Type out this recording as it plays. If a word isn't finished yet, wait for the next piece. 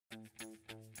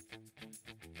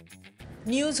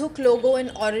NewzHook logo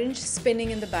in orange spinning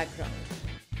in the background.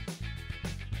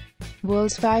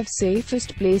 World's 5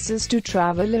 safest places to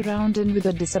travel around and with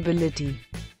a disability.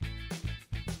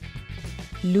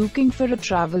 Looking for a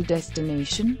travel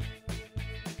destination?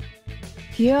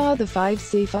 Here are the 5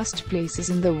 safest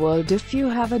places in the world if you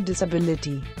have a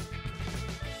disability.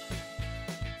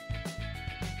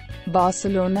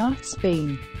 Barcelona,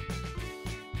 Spain.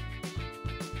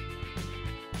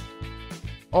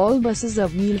 All buses are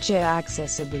wheelchair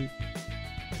accessible.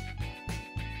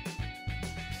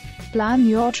 Plan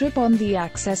your trip on the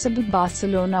Accessible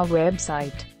Barcelona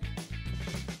website.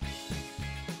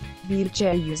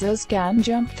 Wheelchair users can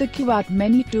jump the queue at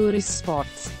many tourist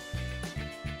spots.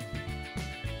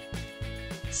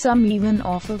 Some even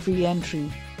offer free entry.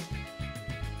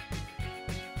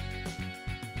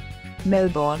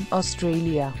 Melbourne,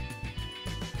 Australia.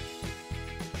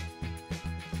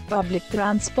 Public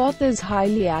transport is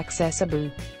highly accessible.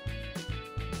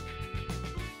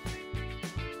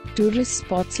 Tourist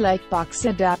spots like parks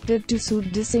adapted to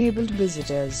suit disabled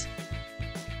visitors.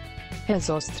 Here's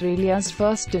Australia's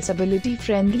first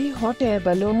disability-friendly hot air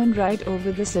balloon ride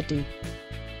over the city.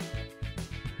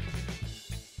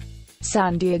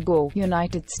 San Diego,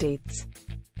 United States.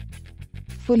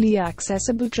 Fully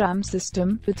accessible tram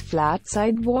system, with flat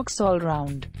sidewalks all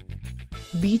round.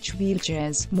 Beach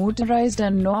wheelchairs, motorized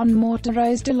and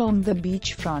non-motorized along the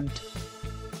beachfront.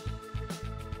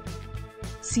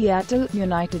 Seattle,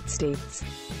 United States.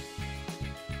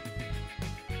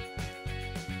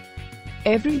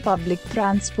 Every public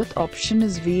transport option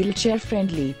is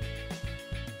wheelchair-friendly.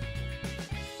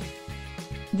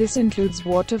 This includes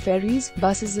water ferries,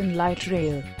 buses and light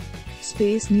rail.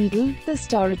 Space Needle, the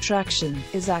star attraction,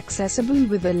 is accessible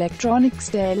with electronic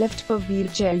stairlift for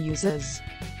wheelchair users.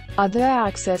 Other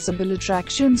accessible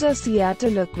attractions are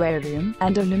Seattle Aquarium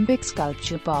and Olympic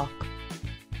Sculpture Park.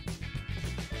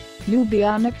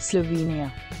 Ljubljana,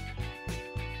 Slovenia.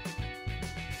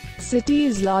 City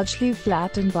is largely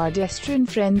flat and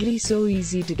pedestrian-friendly, so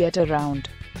easy to get around.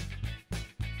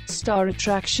 Star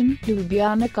attraction,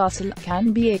 Ljubljana Castle,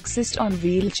 can be accessed on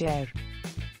wheelchair.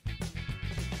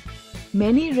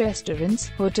 Many restaurants,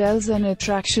 hotels and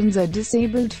attractions are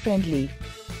disabled-friendly.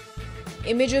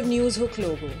 Image of NewzHook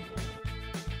logo.